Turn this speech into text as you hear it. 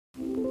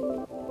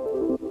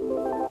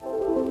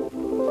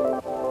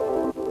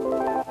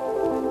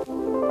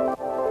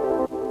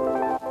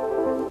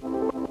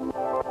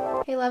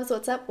loves,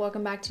 what's up?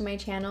 Welcome back to my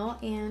channel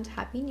and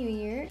Happy New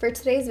Year. For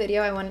today's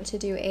video, I wanted to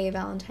do a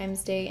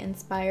Valentine's Day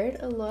inspired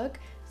look.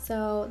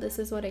 So this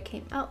is what it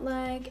came out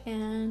like,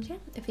 and yeah,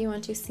 if you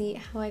want to see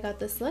how I got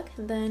this look,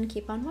 then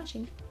keep on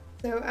watching.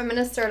 So I'm going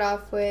to start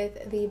off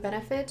with the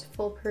Benefit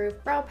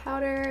Foolproof Brow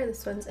Powder.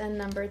 This one's in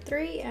number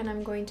 3, and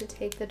I'm going to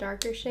take the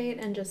darker shade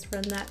and just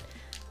run that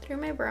through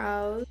my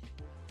brows.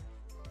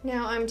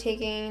 Now I'm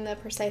taking the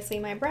Precisely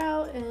My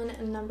Brow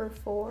in number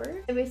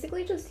 4. I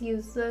basically just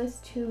use this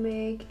to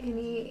make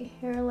any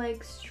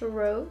hair-like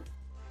strokes.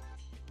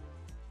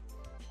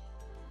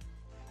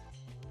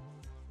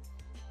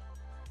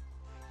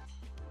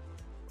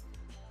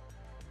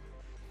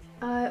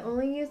 I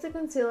only use the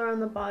concealer on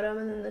the bottom,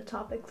 and then the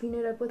top I clean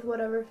it up with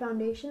whatever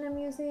foundation I'm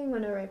using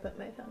whenever I put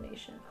my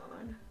foundation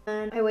on.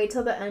 And I wait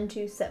till the end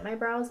to set my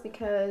brows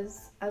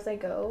because as I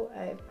go,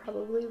 I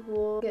probably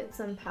will get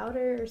some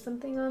powder or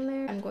something on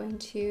there. I'm going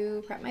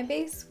to prep my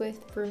base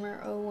with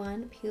Broomer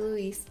 01 P.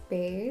 Louise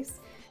base.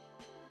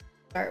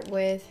 Start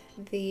with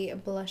the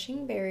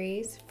Blushing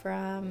Berries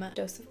from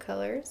Dose of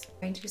Colors.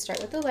 I'm going to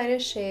start with the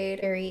lightest shade,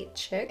 Berry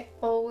Chick.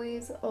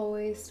 Always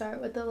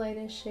start with the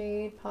lightest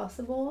shade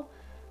possible.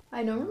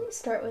 I normally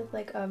start with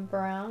like a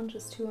brown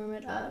just to warm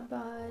it up,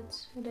 but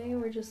today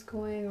we're just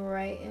going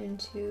right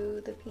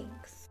into the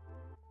pinks.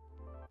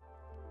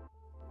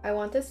 I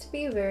want this to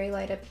be very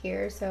light up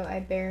here, so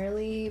I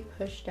barely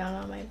push down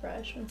on my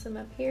brush once I'm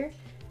up here.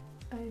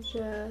 I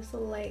just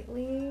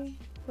lightly,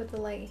 with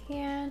a light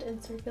hand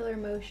and circular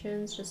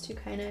motions, just to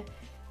kind of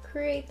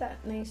create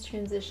that nice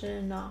transition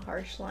and not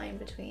harsh line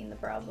between the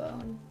brow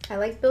bone. I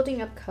like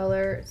building up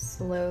color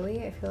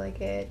slowly. I feel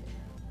like it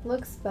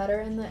looks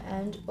better in the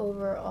end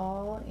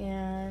overall,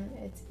 and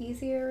it's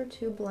easier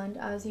to blend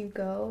as you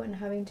go and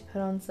having to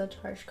put on such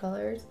harsh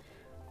colors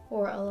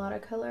or a lot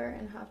of color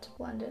and have to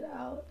blend it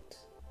out.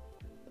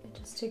 It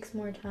just takes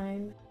more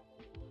time.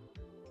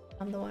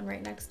 On the one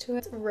right next to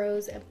it,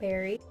 Rose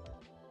Berry.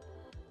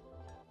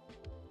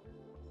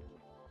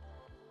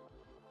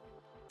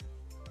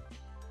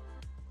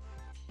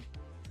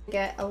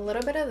 Get a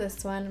little bit of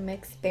this one,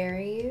 Mixed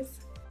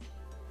Berries.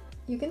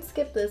 You can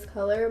skip this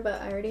color,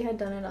 but I already had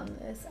done it on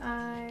this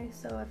eye,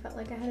 so I felt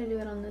like I had to do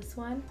it on this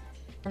one.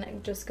 And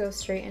it just goes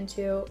straight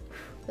into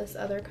this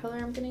other color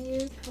I'm gonna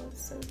use. Oh,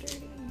 it's so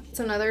dirty. It's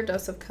another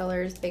Dose of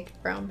Colors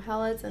Baked Brown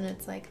Palettes, and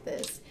it's like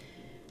this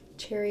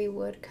cherry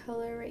wood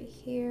color right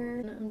here.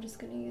 And I'm just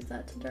gonna use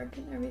that to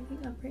darken everything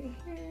up right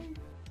here.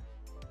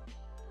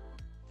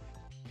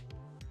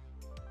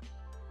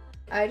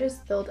 I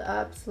just build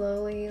up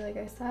slowly, like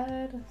I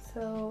said,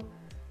 so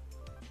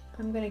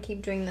I'm gonna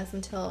keep doing this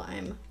until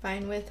I'm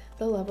fine with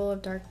the level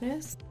of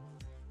darkness.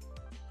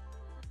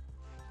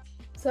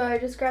 So I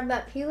just grabbed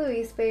that P.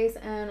 Louise base,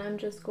 and I'm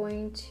just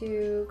going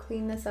to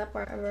clean this up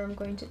wherever I'm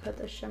going to put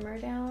the shimmer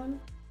down.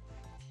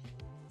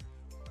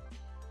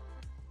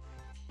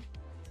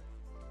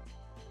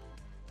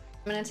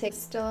 I'm gonna take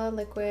Stila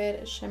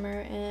Liquid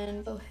Shimmer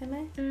in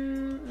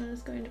Bohemian. I'm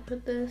just going to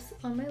put this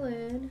on my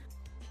lid.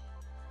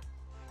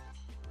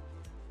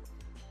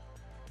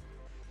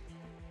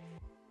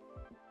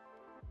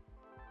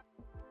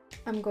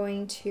 I'm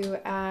going to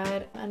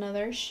add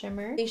another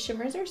shimmer. These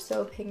shimmers are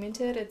so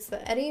pigmented. It's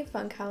the Eddie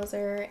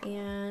Funkhauser,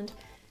 and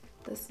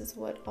this is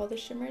what all the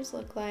shimmers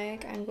look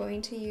like. I'm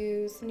going to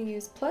use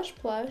Plush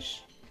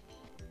Plush.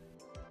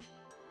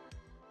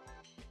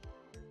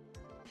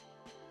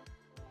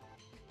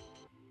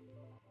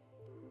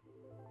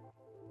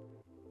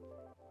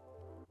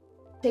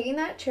 Taking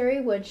that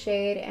cherry wood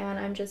shade, and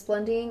I'm just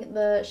blending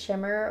the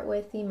shimmer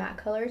with the matte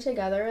color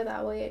together.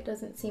 That way it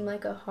doesn't seem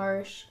like a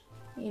harsh,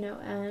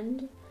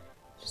 end.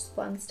 Just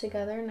blends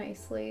together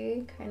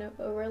nicely, kind of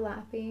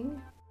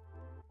overlapping.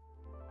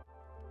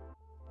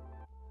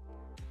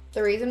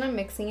 The reason I'm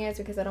mixing it is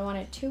because I don't want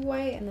it too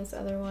white, and this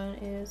other one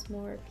is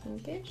more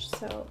pinkish,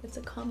 so it's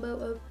a combo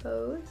of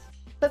both.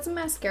 Put some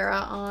mascara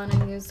on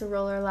and use the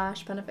Roller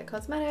Lash Benefit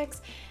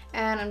Cosmetics,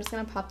 and I'm just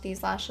gonna pop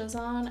these lashes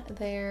on.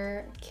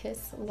 They're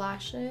Kiss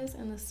lashes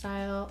in the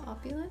style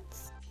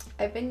Opulence.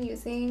 I've been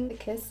using the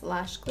Kiss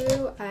Lash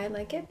Glue. I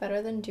like it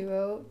better than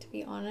Duo, to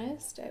be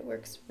honest. It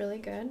works really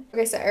good.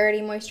 Okay, so I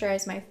already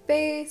moisturized my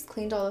face,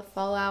 cleaned all the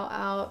fallout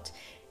out,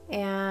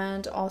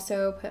 and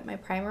also put my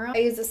primer on. I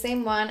use the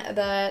same one,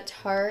 the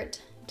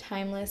Tarte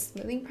Timeless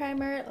Smoothing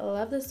Primer. I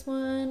love this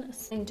one.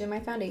 And do my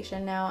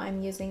foundation now.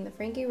 I'm using the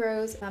Frankie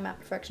Rose Matte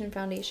Perfection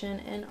Foundation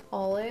in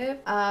Olive.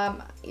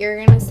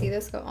 You're gonna see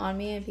this go on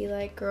me and be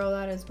like, girl,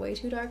 that is way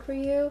too dark for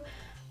you.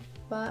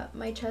 But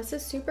my chest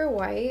is super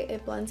white.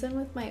 It blends in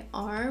with my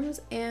arms,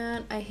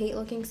 and I hate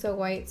looking so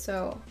white,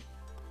 so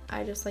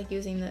I just like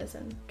using this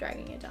and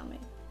dragging it down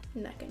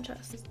my neck and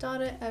chest. Just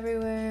dot it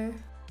everywhere.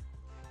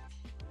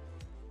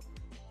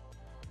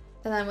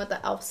 And then with the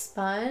e.l.f.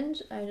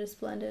 sponge, I just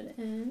blend it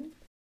in.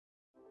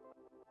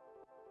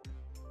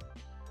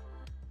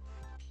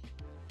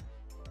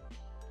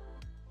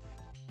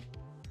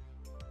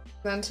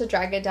 Then to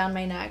drag it down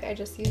my neck, I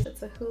just use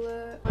it's a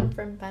Hula one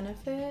from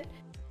Benefit.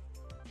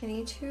 I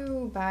need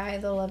to buy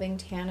the Loving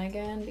Tan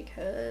again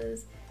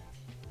because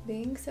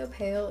being so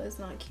pale is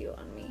not cute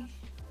on me.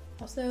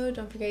 Also,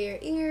 don't forget your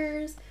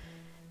ears,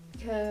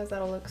 because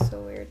that'll look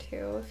so weird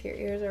too if your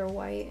ears are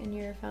white and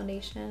your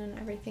foundation and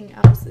everything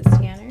else is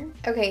tanner.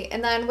 Okay,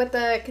 and then with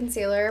the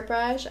concealer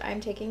brush, I'm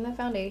taking the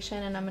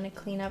foundation and I'm going to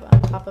clean up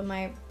on top of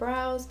my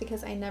brows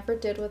because I never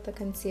did with the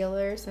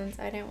concealer since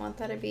I didn't want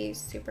that to be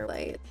super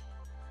light.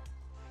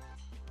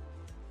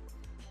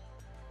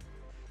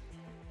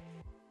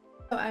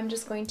 So I'm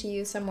just going to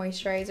use some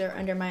moisturizer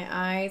under my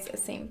eyes.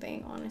 Same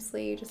thing,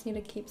 honestly. You just need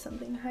to keep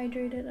something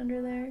hydrated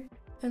under there.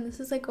 And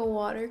this is like a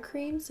water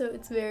cream, so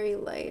it's very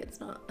light. It's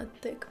not a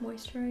thick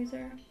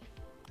moisturizer.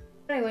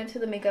 When I went to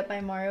the Makeup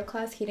by Mario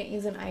class, he didn't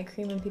use an eye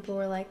cream and people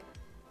were like,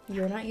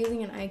 "You're not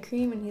using an eye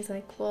cream?" And he's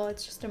like, "Well,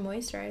 it's just a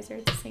moisturizer.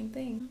 It's the same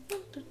thing."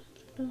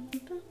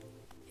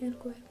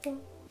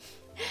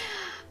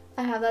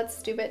 I have that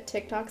stupid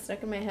TikTok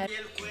stuck in my head.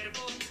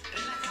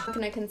 I'm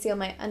gonna conceal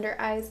my under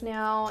eyes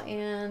now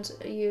and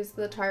use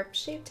the Tarte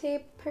Shape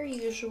Tape per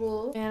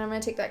usual. And I'm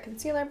gonna take that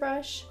concealer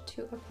brush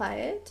to apply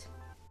it.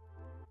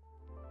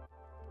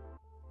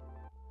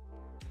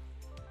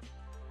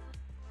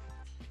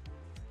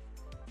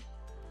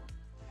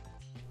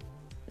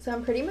 So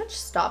I'm pretty much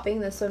stopping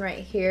this one right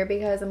here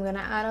because I'm gonna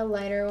add a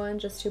lighter one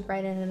just to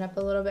brighten it up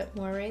a little bit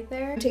more right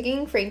there. I'm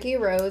taking Frankie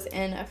Rose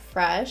in a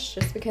Fresh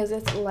just because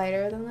it's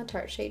lighter than the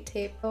Tarte Shape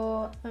Tape.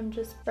 So I'm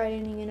just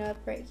brightening it up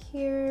right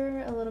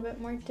here, a little bit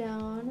more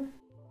down.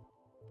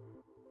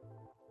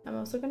 I'm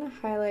also gonna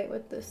highlight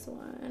with this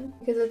one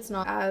because it's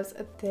not as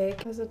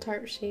thick as a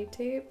Tarte Shape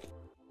Tape.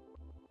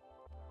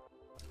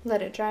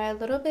 Let it dry a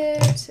little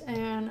bit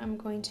and I'm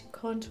going to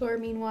contour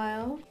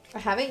meanwhile. I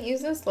haven't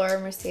used this Laura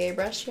Mercier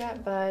brush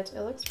yet, but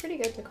it looks pretty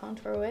good to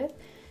contour with.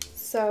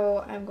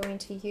 So I'm going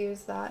to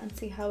use that and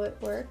see how it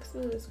works.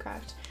 Ooh, it's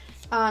cracked.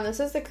 This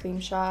is the Creme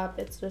Shop.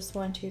 It's just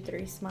 1, 2,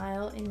 3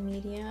 Smile in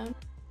medium.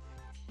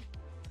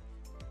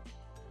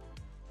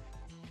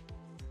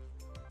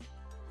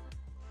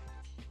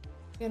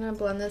 I'm gonna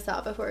blend this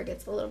out before it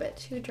gets a little bit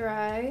too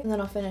dry. And then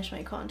I'll finish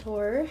my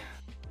contour.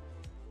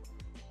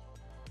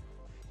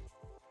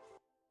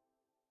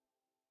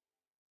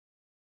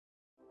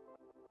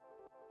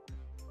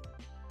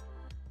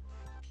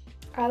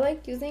 I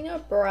like using a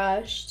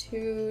brush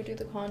to do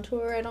the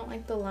contour. I don't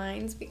like the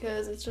lines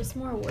because it's just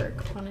more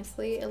work,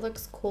 honestly. It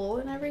looks cool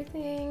and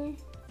everything,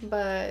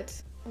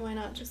 but why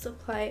not just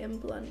apply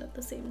and blend at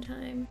the same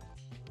time?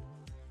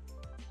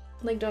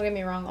 Like, don't get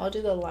me wrong, I'll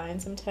do the line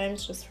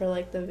sometimes just for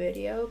like the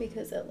video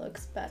because it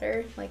looks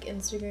better, like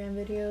Instagram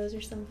videos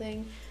or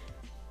something,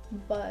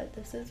 but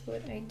this is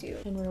what I do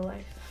in real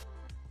life.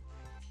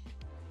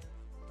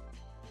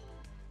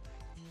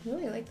 I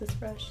really like this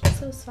brush, it's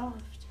so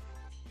soft.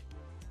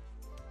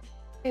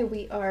 Okay,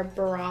 we are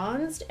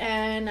bronzed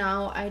and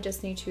now I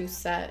just need to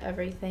set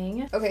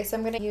everything. Okay, so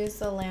I'm gonna use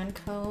the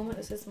Lancome.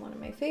 This is one of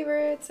my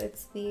favorites.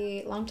 It's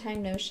the Long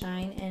Time No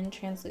Shine in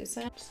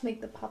Translucent. Just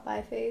make the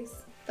Popeye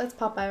face. That's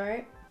Popeye,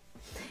 right?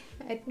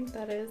 I think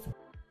that is.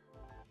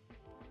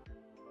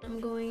 I'm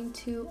going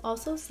to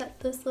also set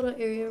this little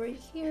area right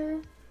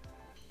here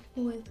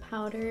with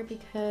powder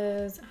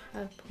because I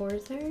have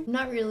pores there. I'm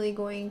not really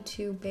going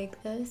to bake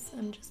this,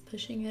 I'm just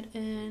pushing it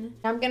in.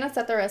 I'm gonna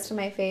set the rest of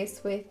my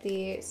face with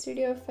the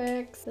Studio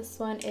Fix. This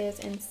one is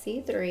in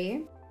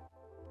C3.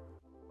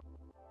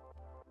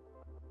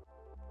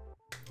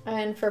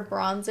 And for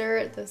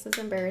bronzer, this is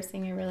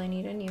embarrassing, I really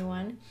need a new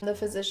one. The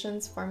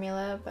Physicians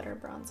Formula Butter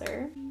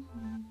Bronzer.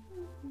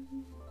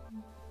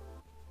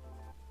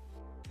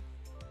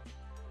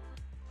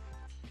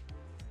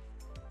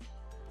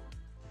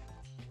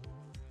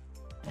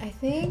 I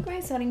think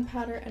my setting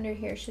powder under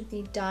here should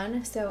be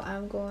done, so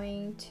I'm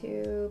going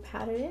to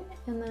pat it in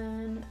and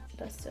then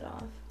dust it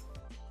off.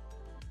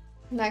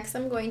 Next,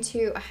 I'm going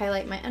to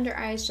highlight my under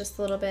eyes just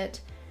a little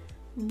bit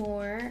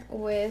more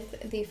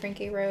with the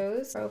Frankie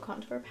Rose Pro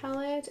Contour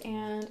Palette,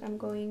 and I'm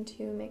going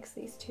to mix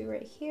these two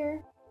right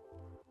here.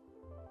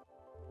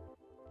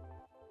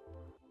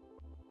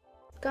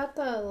 Got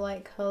the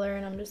light color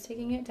and I'm just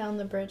taking it down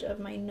the bridge of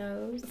my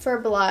nose. For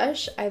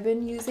blush, I've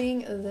been using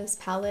this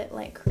palette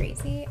like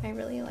crazy. I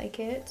really like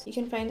it. You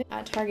can find it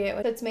at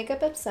Target. It's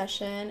Makeup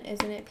Obsession,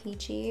 Isn't It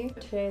Peachy?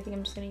 Today I think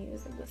I'm just gonna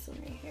use this one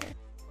right here.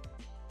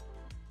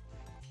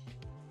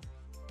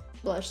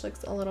 Blush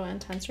looks a little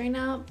intense right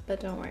now, but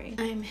don't worry.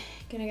 I'm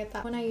gonna get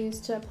that one I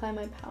used to apply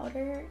my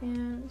powder, and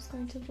I'm just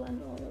going to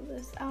blend all of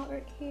this out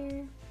right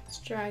here.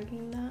 Just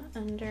dragging that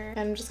under.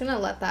 I'm just gonna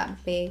let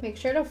that bake. Make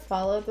sure to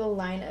follow the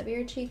line of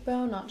your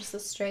cheekbone, not just a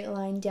straight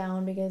line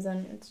down, because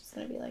then it's just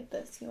gonna be like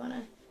this. You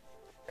wanna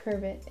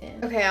curve it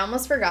in. Okay, I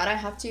almost forgot. I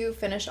have to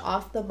finish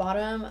off the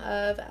bottom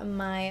of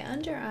my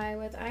under eye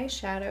with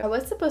eyeshadow. I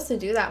was supposed to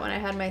do that when I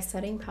had my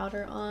setting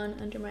powder on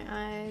under my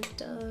eyes.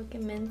 Duh, que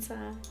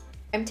mensa.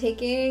 I'm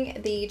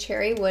taking the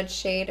Cherry Wood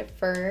shade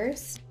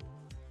first.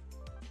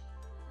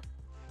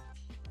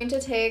 I'm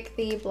going to take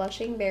the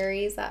Blushing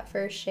Berries, that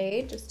first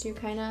shade, just to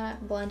kind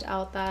of blend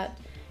out that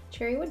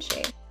Cherry Wood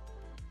shade.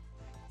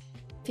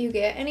 If you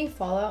get any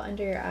fallout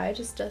under your eye,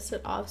 just dust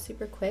it off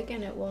super quick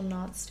and it will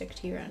not stick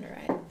to your under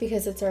eye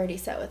because it's already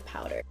set with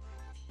powder.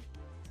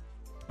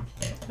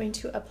 I'm going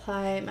to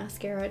apply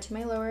mascara to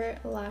my lower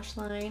lash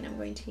line. I'm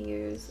going to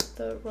use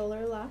the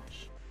roller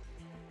lash.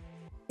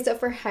 So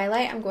for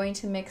highlight, I'm going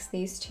to mix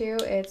these two.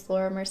 It's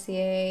Laura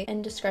Mercier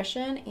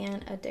Indiscretion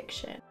and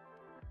Addiction.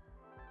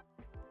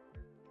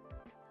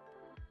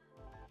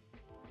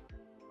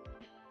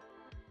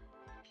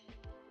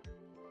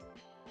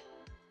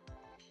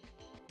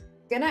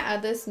 I'm gonna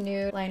add this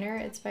nude liner.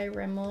 It's by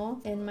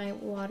Rimmel in my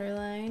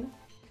waterline.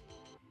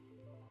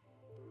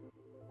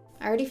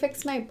 I already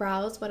fixed my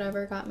brows,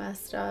 whatever got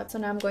messed up. So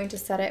now I'm going to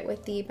set it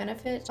with the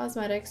Benefit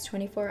Cosmetics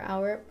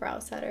 24-Hour Brow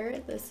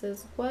Setter. This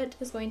is what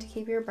is going to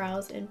keep your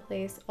brows in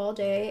place all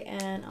day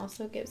and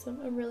also gives them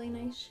a really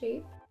nice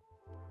shape.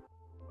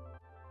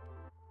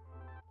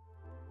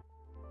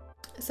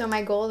 So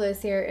my goal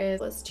this year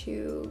was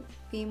to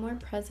be more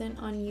present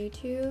on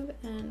YouTube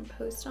and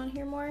post on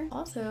here more.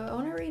 Also, I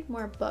want to read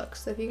more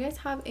books. So if you guys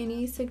have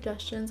any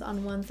suggestions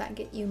on ones that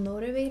get you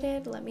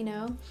motivated, let me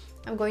know.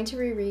 I'm going to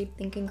reread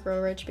Think and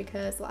Grow Rich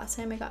because last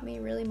time it got me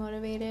really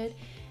motivated.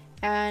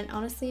 And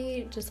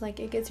honestly, just like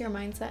it gets your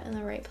mindset in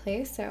the right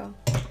place. So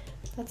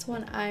that's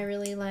one I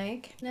really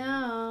like.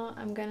 Now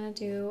I'm gonna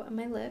do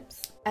my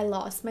lips. I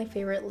lost my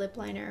favorite lip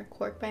liner,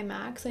 Cork by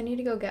MAC, so I need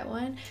to go get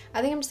one.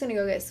 I think I'm just gonna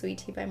go get Sweet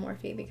Tea by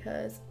Morphe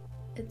because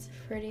it's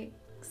a pretty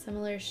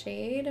similar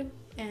shade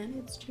and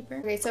it's cheaper.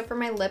 Okay, so for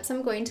my lips,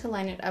 I'm going to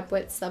line it up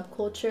with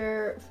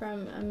Subculture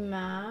from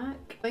MAC.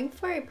 I'm going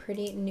for a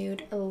pretty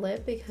nude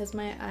lip because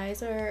my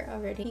eyes are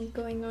already pink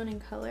going on in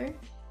color.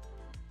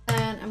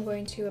 And I'm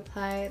going to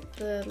apply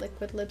the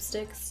liquid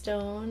lipstick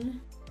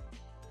Stone.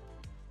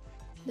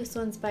 This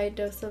one's by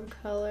Dose of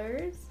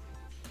Colors.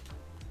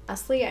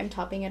 Lastly, I'm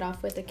topping it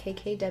off with a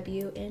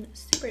KKW in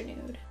Super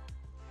Nude.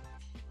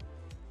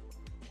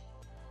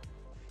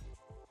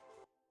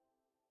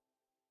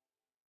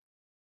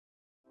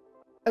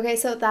 Okay,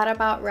 so that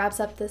about wraps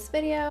up this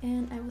video,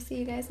 and I will see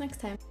you guys next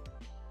time.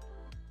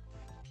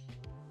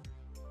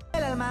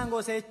 El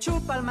mango, se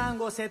chupa el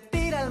mango, se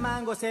tira el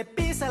mango, se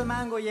pisa el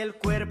mango y el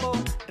cuerpo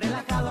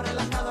relajado,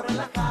 relajado,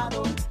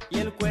 relajado.